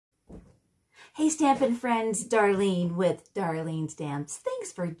Hey Stampin' friends, Darlene with Darlene Stamps.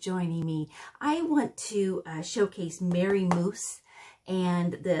 Thanks for joining me. I want to showcase Merry Moose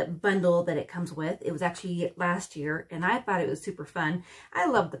and the bundle that it comes with. It was actually last year and I thought it was super fun. I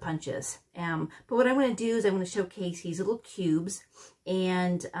love the punches. But what I'm going to do is I'm going to showcase these little cubes,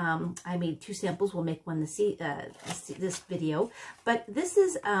 and I made 2 samples. We'll make one this video. But this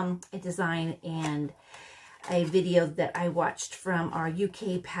is a design and a video that I watched from our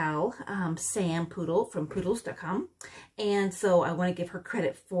UK pal, Sam Poodle from poddles.com. And so I want to give her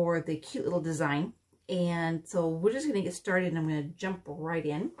credit for the cute little design. And so we're just going to get started, and I'm going to jump right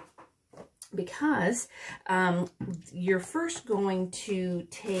in because you're first going to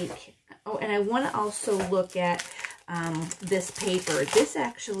take, oh, and I want to also look at this paper. This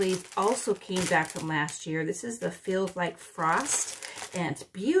actually also came back from last year. This is the Feels Like Frost. And it's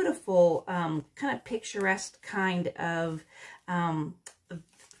beautiful, kind of picturesque kind of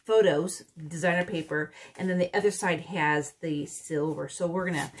photos, designer paper. And then the other side has the silver. So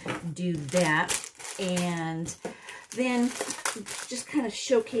we're going to do that. And then just kind of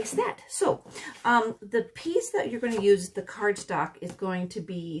showcase that. So the piece that you're going to use, the cardstock, is going to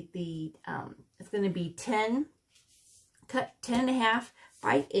be the, it's going to be cut 10.5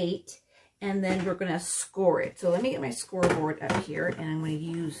 by 8. And then we're going to score it. So let me get my scoreboard up here, and I'm going to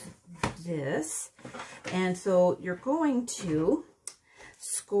use this. And so you're going to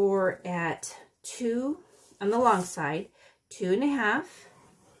score at 2 on the long side, 2.5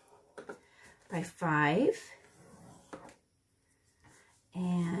 by 5,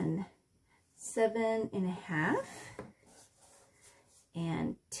 and 7.5,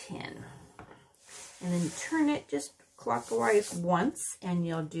 and 10. And then turn it just clockwise once, and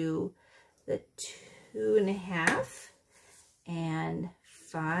you'll do the 2.5 and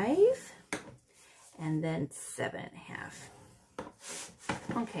 5 and then 7.5.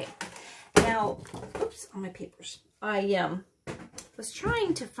 Okay, now, oops, on my papers. I was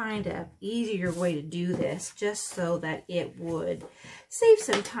trying to find an easier way to do this just so that it would save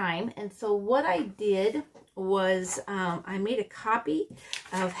some time. And so what I did was I made a copy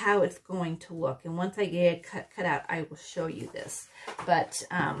of how it's going to look. And once I get it cut out, I will show you this. But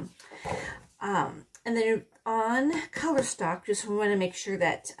and then on color stock, just want to make sure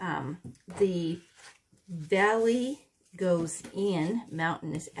that the valley goes in,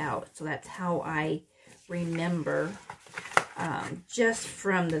 mountain is out. So that's how I remember just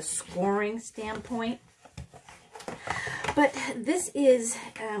from the scoring standpoint. But this is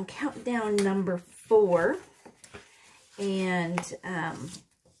countdown number 4. And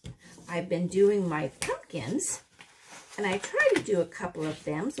I've been doing my pumpkins. And I try to do a couple of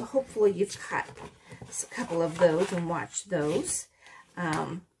them, so hopefully you've caught a couple of those and watched those.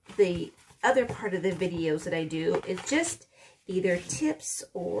 The other part of the videos that I do is just either tips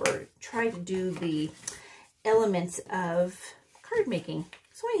or try to do the elements of card making.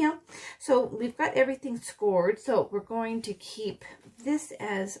 So anyhow, so we've got everything scored, so we're going to keep this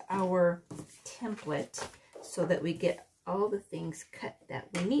as our template so that we get all the things cut that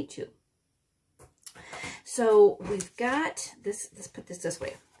we need to. So we've got this, let's put this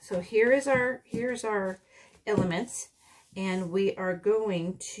way. So here's our elements, and we are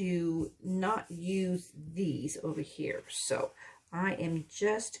going to not use these over here. So I am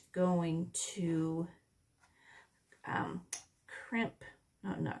just going to crimp,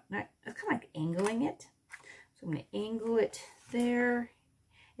 not kind of like angling it. So I'm going to angle it there.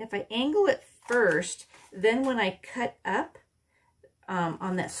 If I angle it first, then when I cut up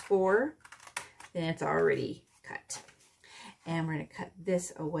on that score, then it's already cut. And we're going to cut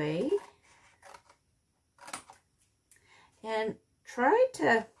this away. And try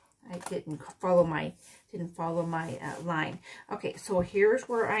to, I didn't follow my line. Okay, so here's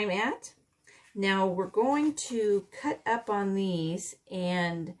where I'm at. Now we're going to cut up on these,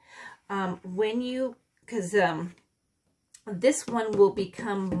 and when you, because this one will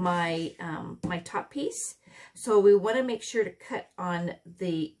become my my top piece. So we want to make sure to cut on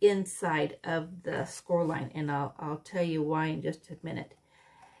the inside of the score line, and I'll tell you why in just a minute.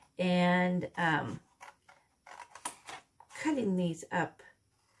 And cutting these up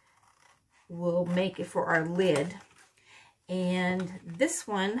will make it for our lid. And this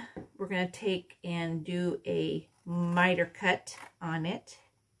one, we're going to take and do a miter cut on it.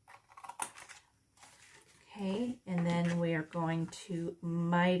 Okay, and then we are going to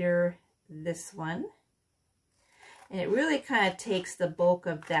miter this one. And it really kind of takes the bulk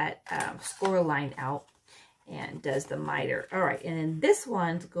of that score line out and does the miter. All right, and then this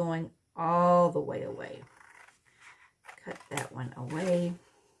one's going all the way away. Cut that one away.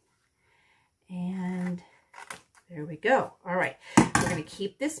 And there we go. All right, we're going to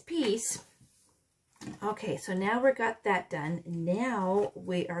keep this piece Okay, so now we got that done. Now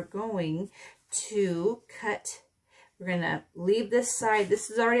we are going to cut. We're going to leave this side. This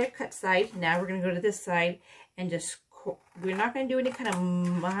is already a cut side. Now we're going to go to this side and just, we're not going to do any kind of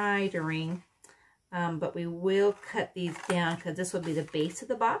mitering, but we will cut these down because this will be the base of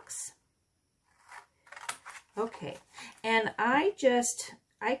the box. Okay, and I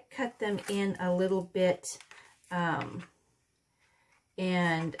cut them in a little bit, and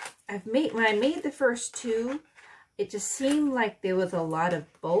when I made the first two, it just seemed like there was a lot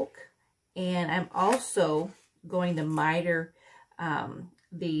of bulk, and I'm also going to miter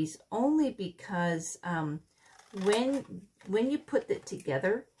these only because when you put it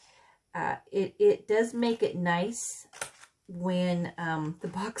together, it does make it nice when the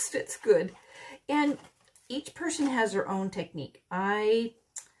box fits good. And each person has their own technique. I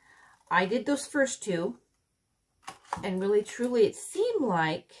did those first two, and really truly it seemed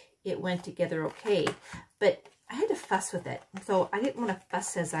like it went together okay, but I had to fuss with it. So I didn't want to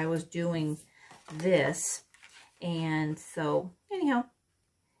fuss as I was doing this. And so anyhow,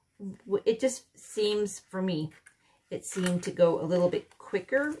 it just seems, for me, it seemed to go a little bit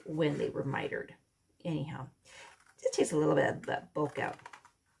quicker when they were mitered. Anyhow, it takes a little bit of that bulk out.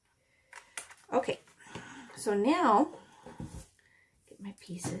 Okay, so now get my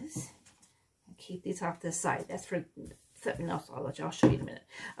pieces and keep these off this side. That's for something else I'll show you in a minute.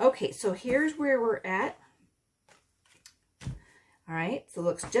 Okay, so here's where we're at. All right, so it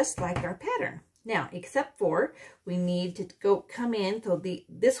looks just like our pattern. Now, except for we need to come in. So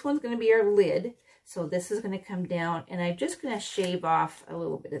this one's going to be our lid. So this is going to come down, and I'm just going to shave off a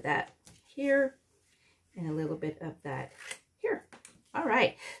little bit of that here and a little bit of that here. All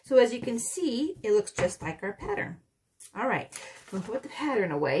right. So as you can see, it looks just like our pattern. All right. We'll put the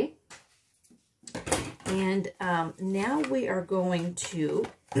pattern away. And now we are going to,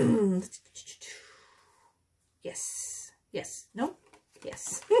 yes, no,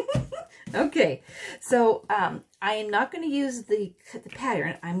 yes. Okay, so I am not going to use the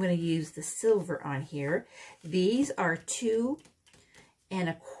pattern. I'm going to use the silver on here. These are 2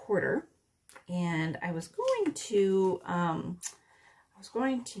 1/4, and I was going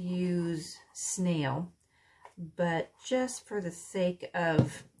to use snail, but just for the sake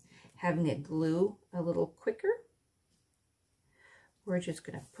of having it glue a little quicker, we're just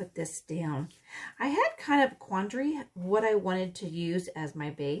going to put this down. I had kind of a quandary what I wanted to use as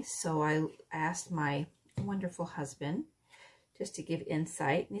my base, so I asked my wonderful husband just to give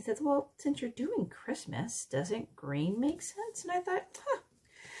insight, and he says, well, since you're doing Christmas, doesn't green make sense? And I thought, huh,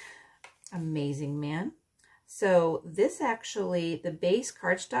 amazing man. So this actually, the base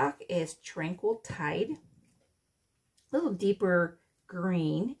cardstock is Tranquil Tide, a little deeper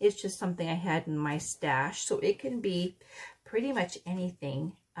green. It's just something I had in my stash, so it can be pretty much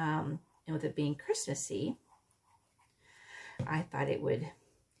anything. And with it being Christmassy, I thought it would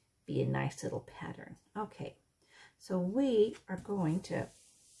be a nice little pattern. Okay, so we are going to,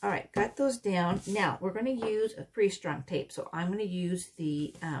 all right, got those down. Now we're going to use a pretty strong tape. So I'm going to use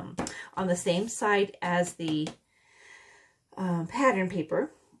the, on the same side as the pattern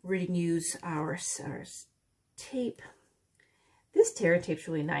paper, we're going to use our tape. This tear tape's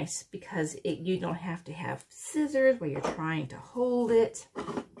really nice because you don't have to have scissors where you're trying to hold it,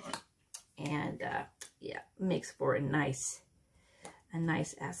 and yeah, makes for a nice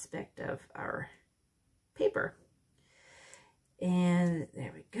aspect of our paper. And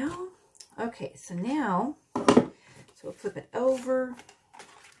there we go. Okay, so now, we'll flip it over,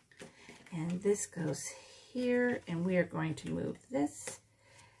 and this goes here, and we are going to move this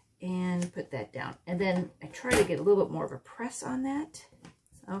and put that down. And then I try to get a little bit more of a press on that.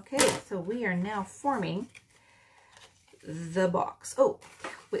 Okay, so we are now forming the box. Oh,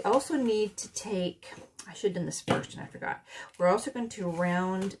 we also need to take, I should have done this first and I forgot. We're also going to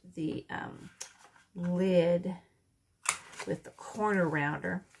round the lid with the corner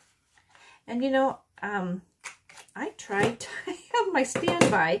rounder. And you know, I tried to have my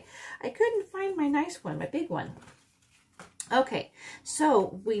standby. I couldn't find my nice one, my big one. Okay,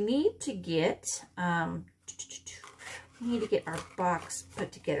 so we need to get our box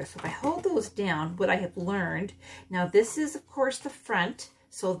put together. So if I hold those down, what I have learned, now this is of course the front,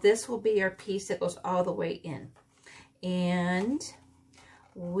 so this will be our piece that goes all the way in. And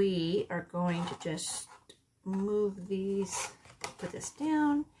we are going to just move these, put this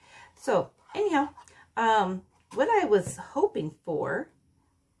down. So anyhow, what I was hoping for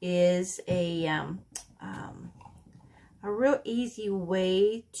is a real easy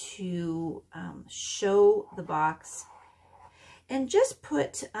way to show the box and just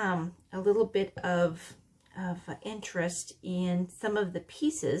put a little bit of interest in some of the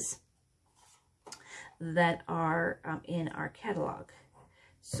pieces that are in our catalog.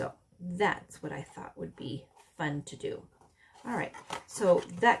 So that's what I thought would be fun to do. All right, so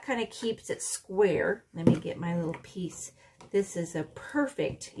that kind of keeps it square. Let me get my little piece. This is a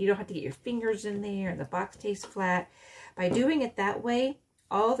perfect, you don't have to get your fingers in there, and the box stays flat. By doing it that way,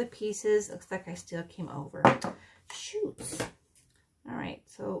 all the pieces, looks like I still came over. Shoots. All right,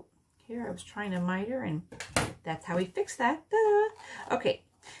 so here I was trying to miter, and that's how we fix that. Ta-da! Okay,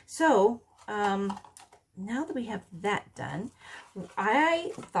 so now that we have that done,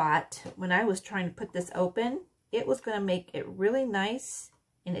 I thought when I was trying to put this open, it was going to make it really nice,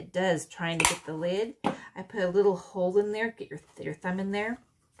 and it does, trying to get the lid. I put a little hole in there, get your thumb in there,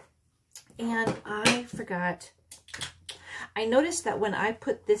 and I forgot. I noticed that when I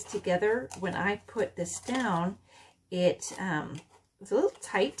put this together, when I put this down, it was a little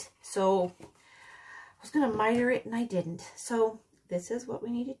tight, so I was going to miter it, and I didn't. So this is what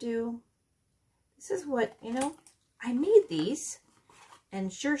we need to do. This is what, you know, I made these,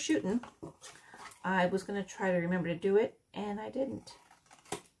 and sure shooting, I was going to try to remember to do it, and I didn't.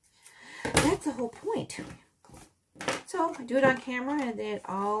 That's the whole point. So I do it on camera, and then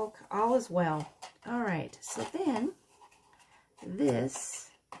all is well. All right, so then this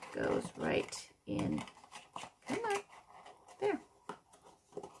goes right in. Come on, there.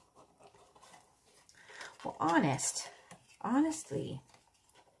 Well, honestly,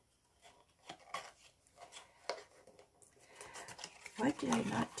 what did I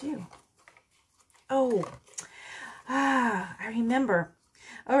not do? Oh, I remember.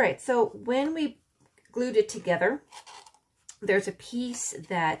 All right, so when we glued it together, there's a piece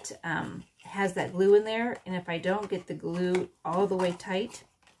that has that glue in there, and if I don't get the glue all the way tight,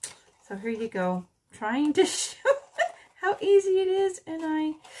 so here you go, trying to show how easy it is,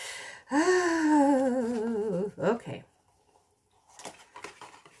 and okay.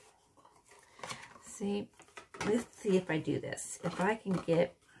 See, let's see if I do this. If I can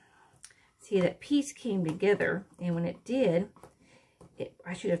get, see, that piece came together, and when it did,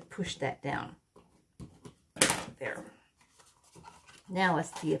 I should have pushed that down. There. Now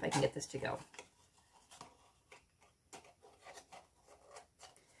let's see if I can get this to go.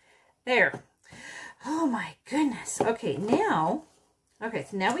 There. Oh my goodness. Okay, now, so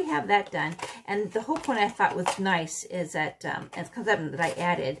now we have that done. And the whole point I thought was nice is that, as it comes up that I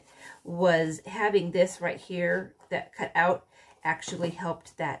added, was having this right here that cut out actually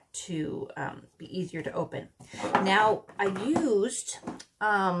helped that to be easier to open. Now I used,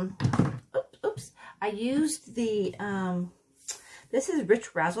 I used the, this is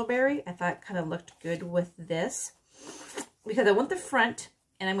Rich Razzleberry. I thought it kind of looked good with this because I want the front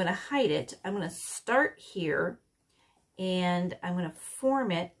and I'm going to hide it. I'm going to start here and I'm going to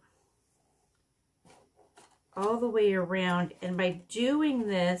form it all the way around. And by doing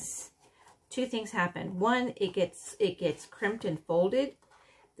this, two things happen. One, it gets crimped and folded.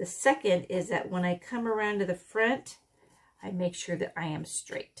 The second is that when I come around to the front, I make sure that I am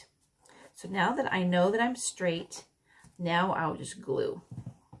straight. So now that I know that I'm straight, now I'll just glue.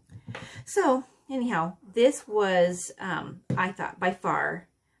 So anyhow, this was, I thought by far,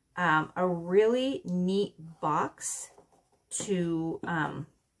 a really neat box to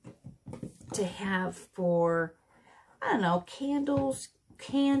have for, I don't know, candles,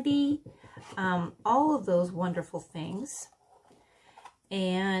 candy, all of those wonderful things,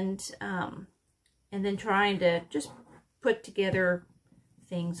 and then trying to just put together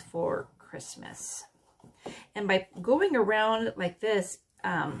things for Christmas. And by going around like this,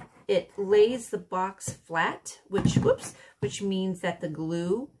 it lays the box flat, which means that the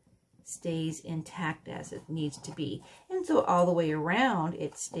glue stays intact as it needs to be. And so all the way around,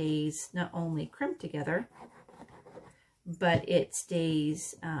 it stays not only crimped together, but it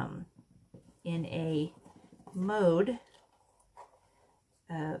stays in a mode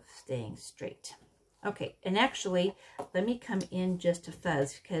of staying straight. Okay, and actually, let me come in just a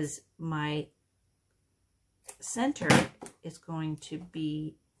fuzz because my center is going to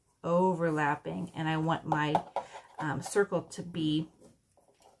be overlapping and I want my circle to be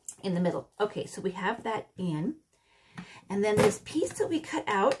in the middle. Okay, so we have that in. And then this piece that we cut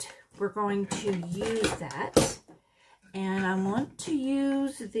out, we're going to use that. And I want to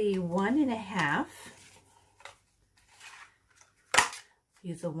use the 1.5.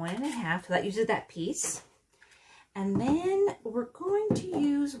 Use the 1.5, so that uses that piece. And then we're going to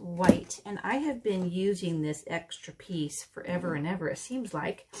use white. And I have been using this extra piece forever and ever, it seems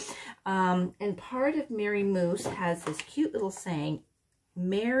like. And part of Merry Moose has this cute little saying,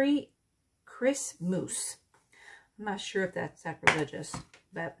 Merry Chris Moose. I'm not sure if that's sacrilegious,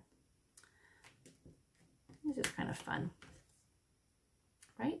 but this is kind of fun.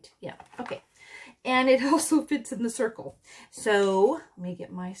 Right? Yeah. Okay. And it also fits in the circle. So let me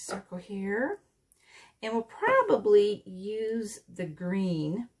get my circle here. And we'll probably use the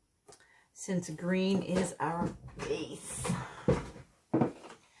green, since green is our base.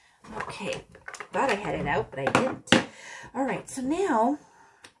 Okay, thought I had it out, but I didn't. All right, so now,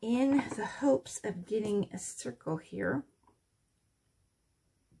 in the hopes of getting a circle here,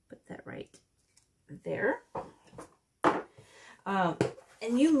 put that right there.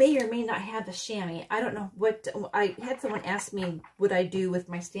 And you may or may not have a chamois. I don't know what, I had someone ask me what I do with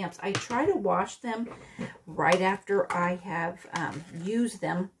my stamps. I try to wash them right after I have used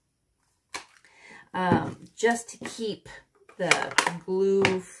them, just to keep the glue,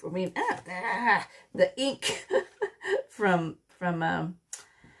 the ink from, oh,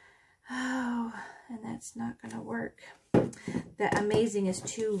 and that's not going to work. That amazing is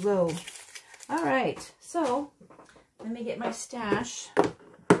too low. All right, so let me get my stash.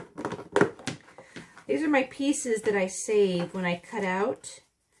 These are my pieces that I save when I cut out,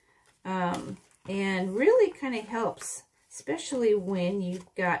 and really kind of helps, especially when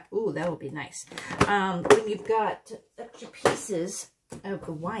you've got, ooh, that would be nice, when you've got extra pieces of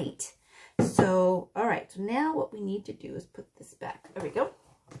the white. So, all right, so now what we need to do is put this back. There we go.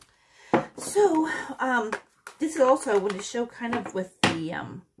 So, this is also, I want to show kind of with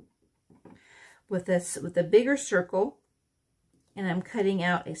the, with the bigger circle, and I'm cutting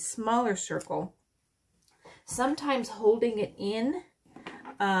out a smaller circle. Sometimes holding it in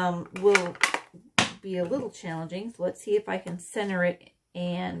will be a little challenging. So let's see if I can center it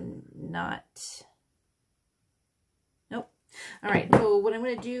and not. Nope. All right. So what I'm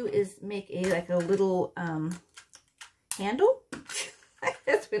going to do is make like a little handle.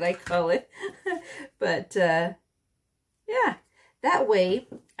 That's what I call it. But yeah, that way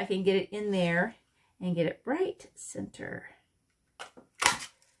I can get it in there and get it right center.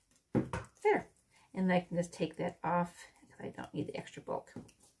 There. And I can just take that off because I don't need the extra bulk.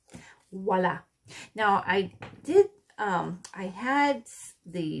 Voila. Now I did, I had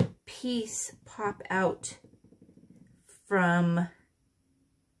the piece pop out from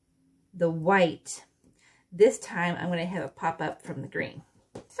the white. This time I'm going to have it pop up from the green.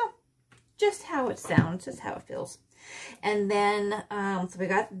 So just how it sounds, just how it feels. And then, so we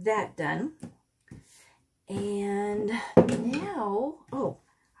got that done. And now, oh,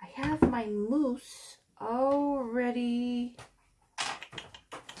 I have my moose already.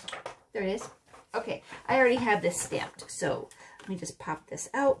 There it is. Okay, I already have this stamped. So let me just pop this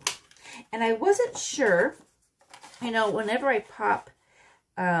out. And I wasn't sure, you know, whenever I pop,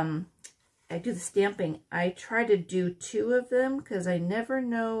 I do the stamping, I try to do 2 of them because I never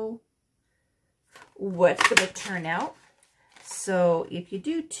know what's going to turn out. So if you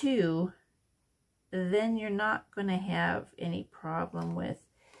do 2, then you're not going to have any problem with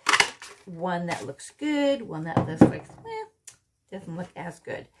one that looks good, one that looks like, doesn't look as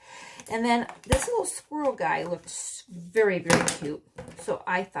good. And then this little squirrel guy looked very, very cute. So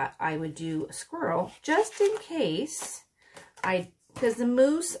I thought I would do a squirrel just in case because the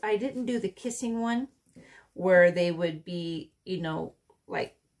moose, I didn't do the kissing one where they would be, you know,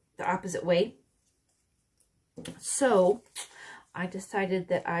 like the opposite way. So I decided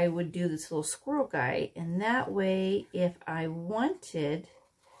that I would do this little squirrel guy. And that way, if I wanted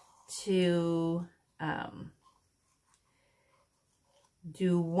to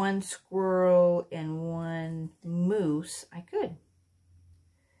do 1 squirrel and 1 moose, I could.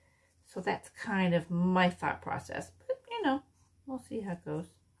 So that's kind of my thought process. But, you know, we'll see how it goes.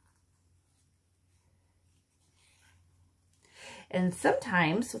 And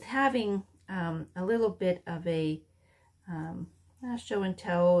sometimes with having a little bit of a show and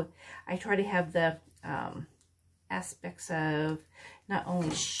tell, I try to have the aspects of not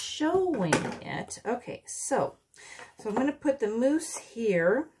only showing it. Okay, so I'm going to put the moose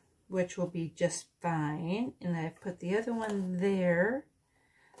here, which will be just fine. And I put the other one there.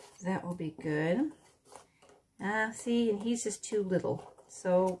 That will be good. See, and he's just too little,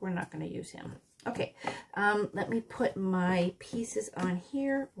 so we're not going to use him. Okay, let me put my pieces on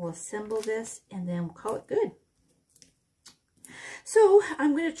here. We'll assemble this, and then we'll call it good. So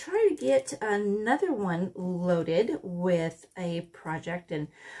I'm going to try to get another one loaded with a project. And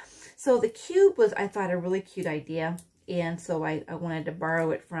so the cube was, I thought, a really cute idea. And so I wanted to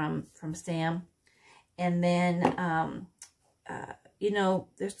borrow it from Sam. And then, you know,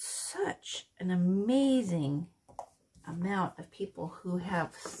 there's such an amazing amount of people who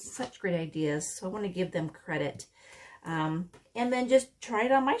have such great ideas. So I want to give them credit. And then just try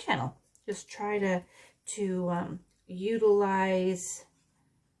it on my channel. Just try to utilize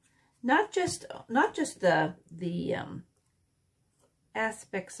not just the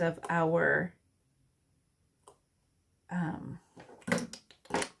aspects of our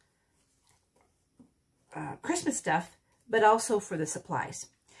Christmas stuff, but also for the supplies.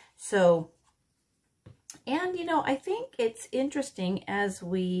 So, and you know, I think it's interesting as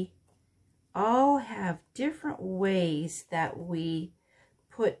we all have different ways that we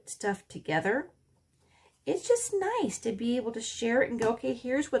put stuff together. It's just nice to be able to share it and go, okay,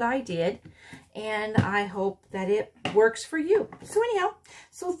 here's what I did, and I hope that it works for you. So anyhow,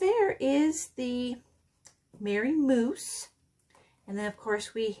 so there is the Merry Moose, and then of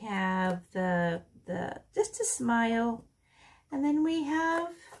course we have the just a smile, and then we have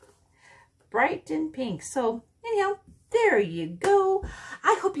bright and pink. So anyhow, there you go.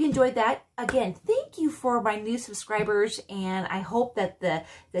 I hope you enjoyed that. Again, thank you for my new subscribers, and I hope that the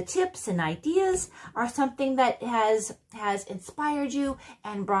tips and ideas are something that has inspired you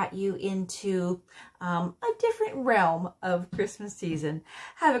and brought you into a different realm of Christmas season.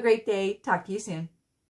 Have a great day. Talk to you soon.